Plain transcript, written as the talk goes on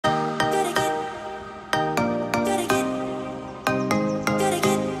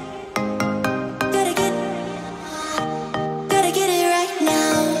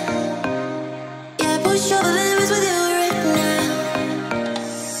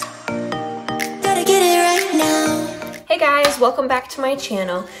guys, welcome back to my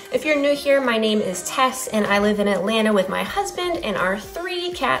channel. If you're new here, my name is Tess and I live in Atlanta with my husband and our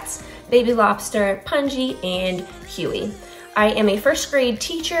 3 cats, Baby Lobster, Punji, and Huey. I am a first grade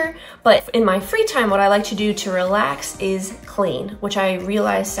teacher, but in my free time, what I like to do to relax is clean, which I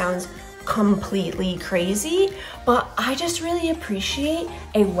realize sounds completely crazy, but I just really appreciate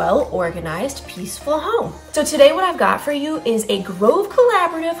a well-organized, peaceful home. So today what I've got for you is a Grove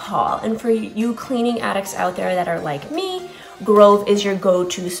collaborative haul, and for you cleaning addicts out there that are like me, Grove is your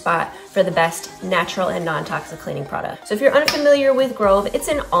go-to spot for the best natural and non-toxic cleaning product. So if you're unfamiliar with Grove, it's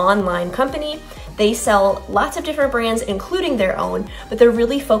an online company. They sell lots of different brands, including their own, but they're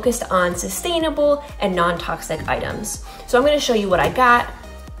really focused on sustainable and non-toxic items. So I'm gonna show you what I got.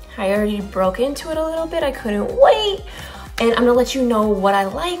 I already broke into it a little bit, I couldn't wait. And I'm gonna let you know what I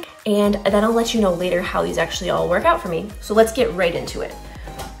like, and then I'll let you know later how these actually all work out for me. So let's get right into it.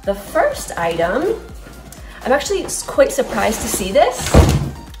 The first item, I'm actually quite surprised to see this.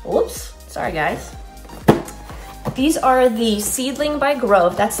 Oops, sorry guys. These are the Seedling by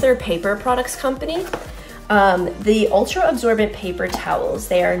Grove, that's their paper products company. The ultra absorbent paper towels.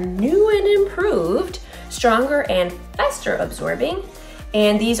 They are new and improved, stronger and faster absorbing.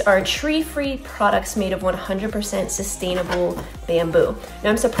 And these are tree-free products made of 100% sustainable bamboo. Now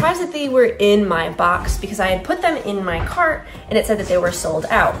I'm surprised that they were in my box because I had put them in my cart and it said that they were sold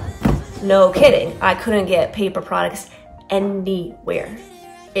out. No kidding, I couldn't get paper products anywhere.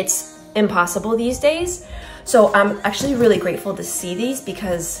 It's impossible these days. So I'm actually really grateful to see these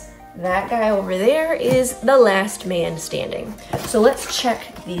because that guy over there is the last man standing. So let's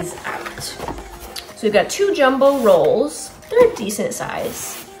check these out. So we've got 2 jumbo rolls. They're a decent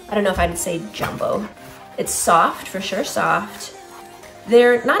size. I don't know if I'd say jumbo. It's soft, for sure soft.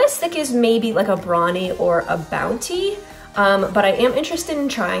 They're not as thick as maybe like a Brawny or a Bounty, but I am interested in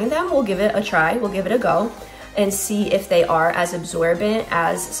trying them. We'll give it a try, we'll give it a go and see if they are as absorbent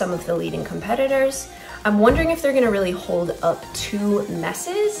as some of the leading competitors. I'm wondering if they're gonna really hold up to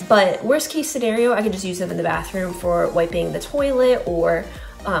messes, but worst case scenario, I could just use them in the bathroom for wiping the toilet or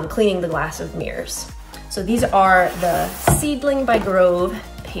cleaning the glass of mirrors. So these are the Seedling by Grove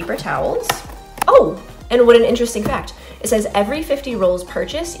paper towels. Oh, and what an interesting fact. It says every 50 rolls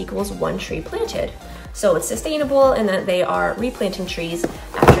purchased equals 1 tree planted. So it's sustainable and that they are replanting trees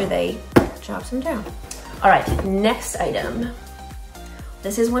after they chop them down. All right, next item.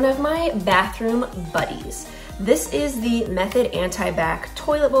 This is one of my bathroom buddies. This is the Method Anti-Bac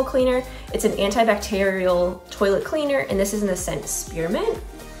Toilet Bowl Cleaner. It's an antibacterial toilet cleaner, and this is in the scent Spearmint.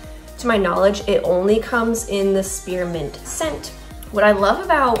 To my knowledge, it only comes in the spearmint scent. What I love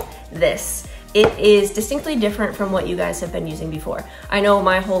about this, it is distinctly different from what you guys have been using before. I know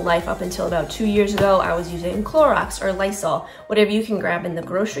my whole life up until about 2 years ago, I was using Clorox or Lysol, whatever you can grab in the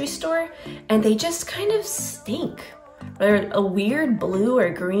grocery store, and they just kind of stink. They're a weird blue or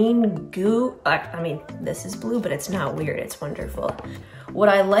green goo. I mean, this is blue, but it's not weird, it's wonderful. What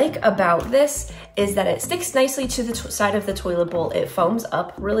I like about this is that it sticks nicely to the side of the toilet bowl. It foams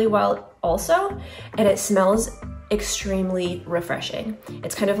up really well also, and it smells extremely refreshing.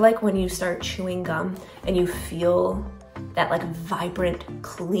 It's kind of like when you start chewing gum and you feel that like vibrant,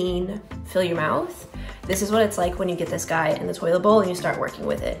 clean fill your mouth. This is what it's like when you get this guy in the toilet bowl and you start working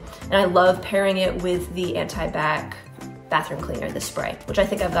with it. And I love pairing it with the Anti-Bac bathroom cleaner, the spray, which I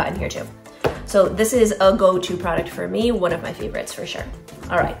think I've gotten here too. So this is a go-to product for me, one of my favorites for sure.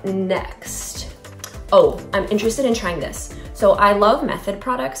 All right, next. Oh, I'm interested in trying this. So I love Method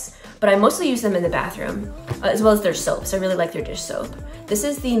products, but I mostly use them in the bathroom, as well as their soaps. I really like their dish soap. This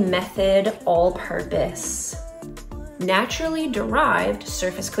is the Method All-Purpose Naturally Derived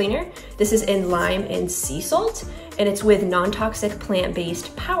Surface Cleaner. This is in lime and sea salt, and it's with non-toxic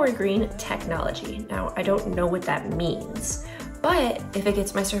plant-based power green technology. Now, I don't know what that means, but if it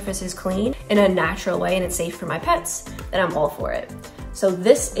gets my surfaces clean in a natural way and it's safe for my pets, then I'm all for it. So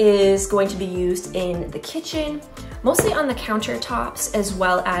this is going to be used in the kitchen, mostly on the countertops, as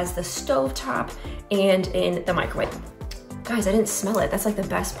well as the stove top and in the microwave. Guys, I didn't smell it. That's like the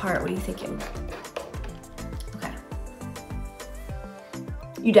best part. What are you thinking? Okay.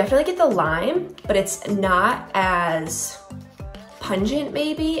 You definitely get the lime, but it's not as pungent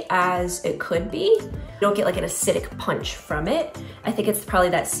maybe as it could be. You don't get like an acidic punch from it. I think it's probably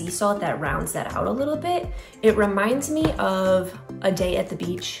that sea salt that rounds that out a little bit. It reminds me of a day at the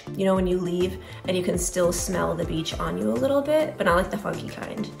beach, you know, when you leave and you can still smell the beach on you a little bit, but not like the funky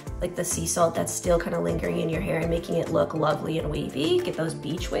kind. Like the sea salt that's still kind of lingering in your hair and making it look lovely and wavy, get those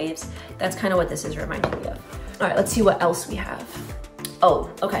beach waves. That's kind of what this is reminding me of. All right, let's see what else we have.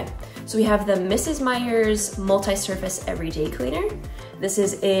 Oh, okay. So we have the Mrs. Meyer's Multi-Surface Everyday Cleaner. This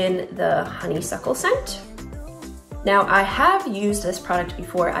is in the Honeysuckle scent. Now, I have used this product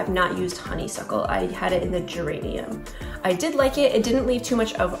before. I've not used Honeysuckle. I had it in the geranium. I did like it. It didn't leave too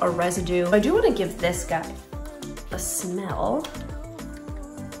much of a residue. I do want to give this guy a smell.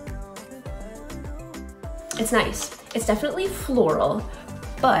 It's nice. It's definitely floral,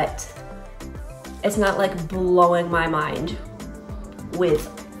 but it's not like blowing my mind with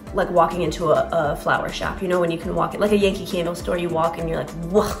like walking into a flower shop. You know, when you can walk, like a Yankee Candle store, you walk and you're like,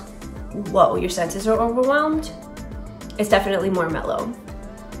 whoa, your senses are overwhelmed. It's definitely more mellow.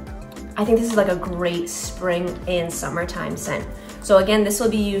 I think this is like a great spring and summertime scent. So again, this will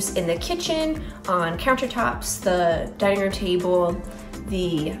be used in the kitchen, on countertops, the dining room table,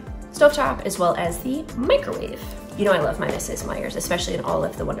 the stovetop, as well as the microwave. You know I love my Mrs. Meyer's, especially in all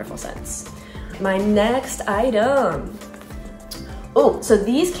of the wonderful scents. My next item. Oh, so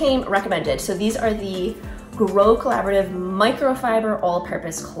these came recommended. So these are the Grow Collaborative Microfiber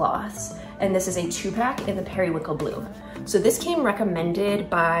All-Purpose Cloths. And this is a 2-pack in the Periwinkle Blue. So this came recommended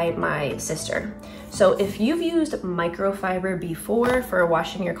by my sister. So if you've used microfiber before for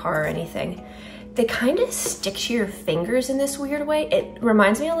washing your car or anything, they kind of stick to your fingers in this weird way. It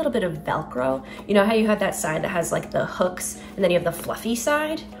reminds me a little bit of Velcro. You know how you have that side that has like the hooks and then you have the fluffy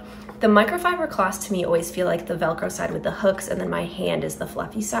side? The microfiber cloths to me always feel like the Velcro side with the hooks, and then my hand is the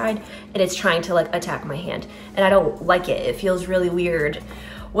fluffy side, and it's trying to like attack my hand. And I don't like it. It feels really weird.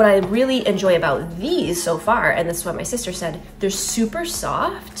 What I really enjoy about these so far, and this is what my sister said, they're super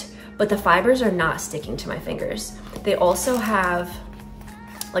soft, but the fibers are not sticking to my fingers. They also have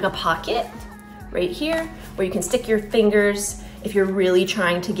like a pocket right here where you can stick your fingers if you're really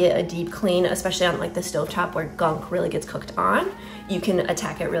trying to get a deep clean, especially on like the stovetop where gunk really gets cooked on. You can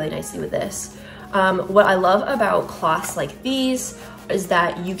attack it really nicely with this. What I love about cloths like these is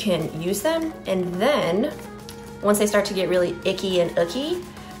that you can use them, and then once they start to get really icky and ooky,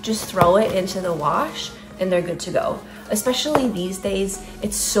 just throw it into the wash and they're good to go. Especially these days,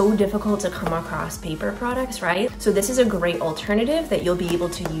 it's so difficult to come across paper products, right? So this is a great alternative that you'll be able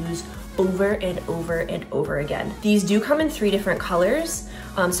to use over and over and over again. These do come in 3 different colors.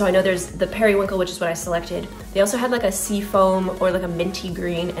 So I know there's the periwinkle, which is what I selected. They also had like a seafoam or like a minty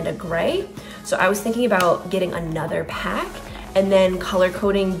green and a gray. So I was thinking about getting another pack and then color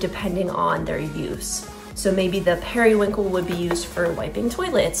coding depending on their use. So maybe the periwinkle would be used for wiping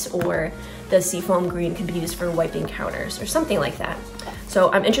toilets, or the seafoam green could be used for wiping counters or something like that.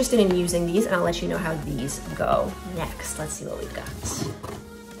 So I'm interested in using these, and I'll let you know how these go. Next, let's see what we've got.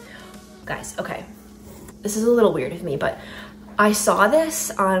 Guys, okay, this is a little weird of me, but I saw this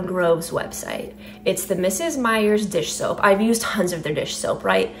on Grove's website. It's the Mrs. Meyer's dish soap. I've used tons of their dish soap,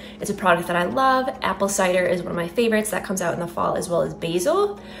 right? It's a product that I love. Apple cider is one of my favorites. That comes out in the fall, as well as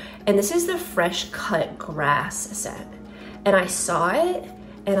basil. And this is the fresh cut grass scent. And I saw it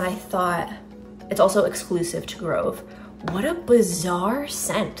and I thought, it's also exclusive to Grove. What a bizarre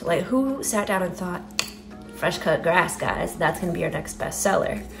scent. Like, who sat down and thought, fresh cut grass, guys, that's gonna be our next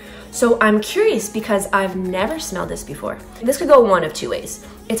bestseller. So I'm curious because I've never smelled this before. This could go one of 2 ways.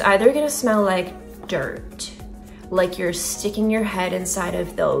 It's either gonna smell like dirt, like you're sticking your head inside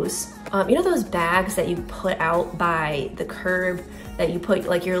of those, you know those bags that you put out by the curb that you put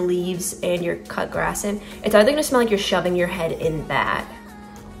like your leaves and your cut grass in? It's either gonna smell like you're shoving your head in that,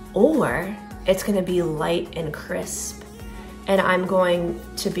 or it's gonna be light and crisp, and I'm going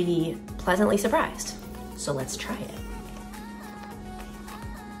to be pleasantly surprised. So let's try it.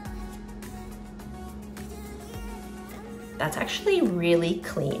 That's actually really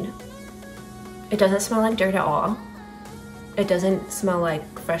clean. It doesn't smell like dirt at all. It doesn't smell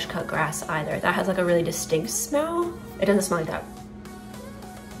like fresh cut grass either. That has like a really distinct smell. It doesn't smell like that.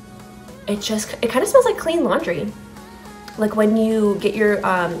 It kind of smells like clean laundry. Like when you get your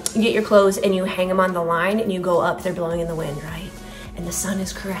clothes and you hang them on the line and you go up, they're blowing in the wind, right? And the sun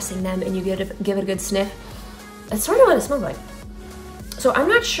is caressing them and you give it a good sniff. That's sort of what it smells like. So I'm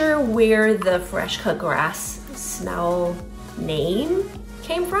not sure where the fresh cut grass smell name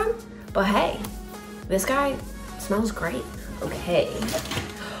came from, but hey, this guy smells great. Okay.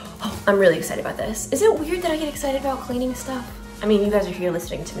 Oh, I'm really excited about this. Is it weird that I get excited about cleaning stuff? I mean, you guys are here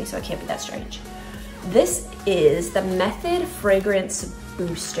listening to me, so it can't be that strange. This is the Method Fragrance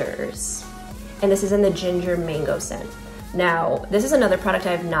Boosters, and this is in the ginger mango scent. Now, this is another product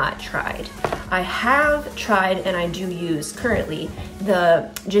I have not tried. I have tried, and I do use currently,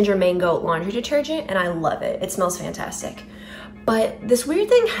 the ginger mango laundry detergent, and I love it. It smells fantastic. But this weird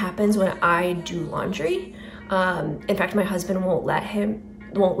thing happens when I do laundry. In fact, my husband won't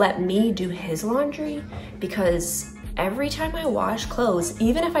let me do his laundry because every time I wash clothes,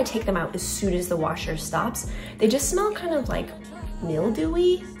 even if I take them out as soon as the washer stops, they just smell kind of like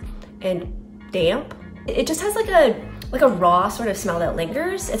mildewy and damp. it just has like a raw sort of smell that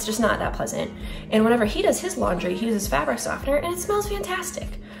lingers. It's just not that pleasant. And whenever he does his laundry, he uses fabric softener and it smells fantastic.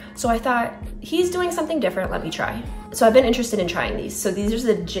 So I thought, he's doing something different, let me try. So I've been interested in trying these. So these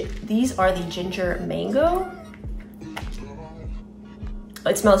are the ginger mango.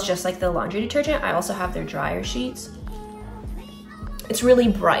 It smells just like the laundry detergent. I also have their dryer sheets. It's really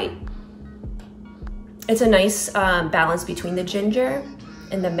bright. It's a nice balance between the ginger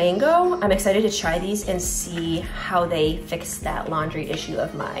and the mango. I'm excited to try these and see how they fix that laundry issue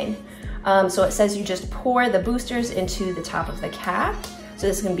of mine. So it says you just pour the boosters into the top of the cap. So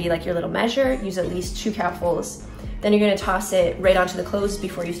this is gonna be like your little measure. Use at least 2 capfuls. Then you're gonna toss it right onto the clothes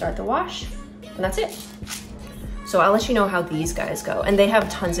before you start the wash. And that's it. So I'll let you know how these guys go. And they have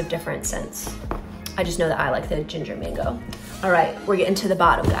tons of different scents. I just know that I like the ginger mango. All right, we're getting to the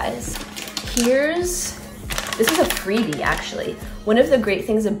bottom, guys. This is a freebie actually. One of the great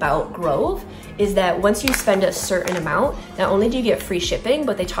things about Grove is that once you spend a certain amount, not only do you get free shipping,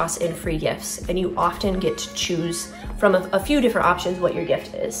 but they toss in free gifts, and you often get to choose from a few different options what your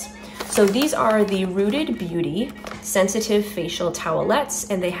gift is. So these are the Rooted Beauty Sensitive Facial Towelettes,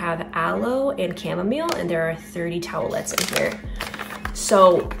 and they have aloe and chamomile, and there are 30 towelettes in here.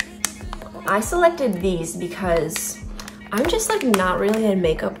 So I selected these because I'm just like not really a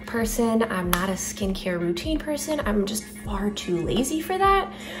makeup person. I'm not a skincare routine person. I'm just far too lazy for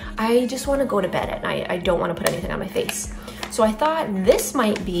that. I just want to go to bed at night. I don't want to put anything on my face. So I thought this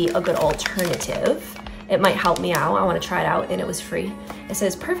might be a good alternative. It might help me out. I want to try it out, and it was free. It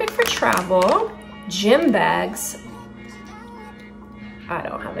says perfect for travel, gym bags. I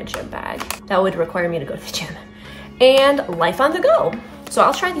don't have a gym bag. That would require me to go to the gym. And life on the go. So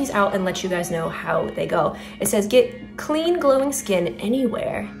I'll try these out and let you guys know how they go. It says get clean glowing skin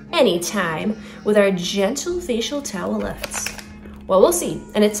anywhere, anytime with our gentle facial towelettes. Well, we'll see.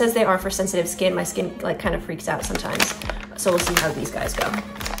 And it says they are for sensitive skin. My skin like kind of freaks out sometimes. So we'll see how these guys go.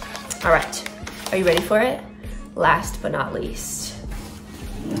 All right, are you ready for it? Last but not least,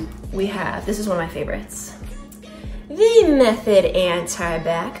 we have, this is one of my favorites, the Method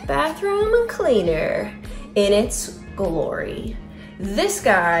Anti-Bac Bathroom Cleaner in its glory. This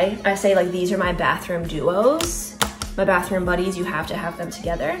guy, I say like these are my bathroom duos, my bathroom buddies. You have to have them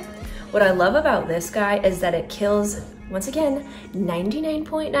together. What I love about this guy is that it kills, once again,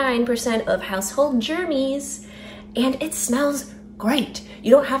 99.9% of household germs, and it smells great.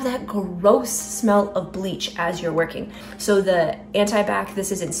 You don't have that gross smell of bleach as you're working. So the anti-bac,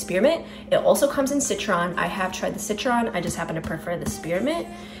 this is in spearmint. It also comes in citron. I have tried the citron. I just happen to prefer the spearmint.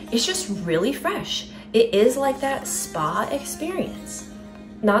 It's just really fresh. It is like that spa experience.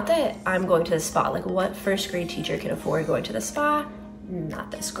 Not that I'm going to the spa, like what first grade teacher can afford going to the spa?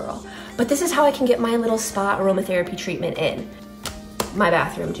 Not this girl. But this is how I can get my little spa aromatherapy treatment in. My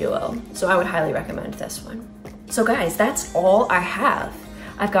bathroom duo. So I would highly recommend this one. So guys, that's all I have.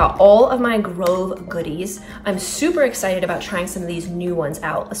 I've got all of my Grove goodies. I'm super excited about trying some of these new ones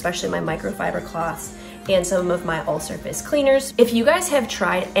out, especially my microfiber cloths and some of my all-surface cleaners. If you guys have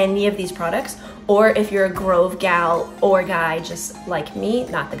tried any of these products, or if you're a Grove gal or guy just like me,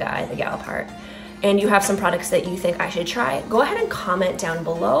 not the guy, the gal part, and you have some products that you think I should try, go ahead and comment down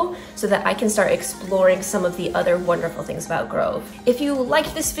below so that I can start exploring some of the other wonderful things about Grove. If you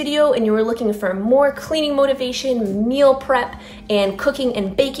liked this video and you were looking for more cleaning motivation, meal prep, and cooking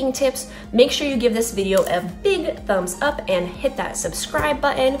and baking tips, make sure you give this video a big thumbs up and hit that subscribe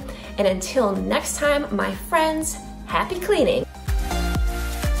button. And until next time, my friends, happy cleaning.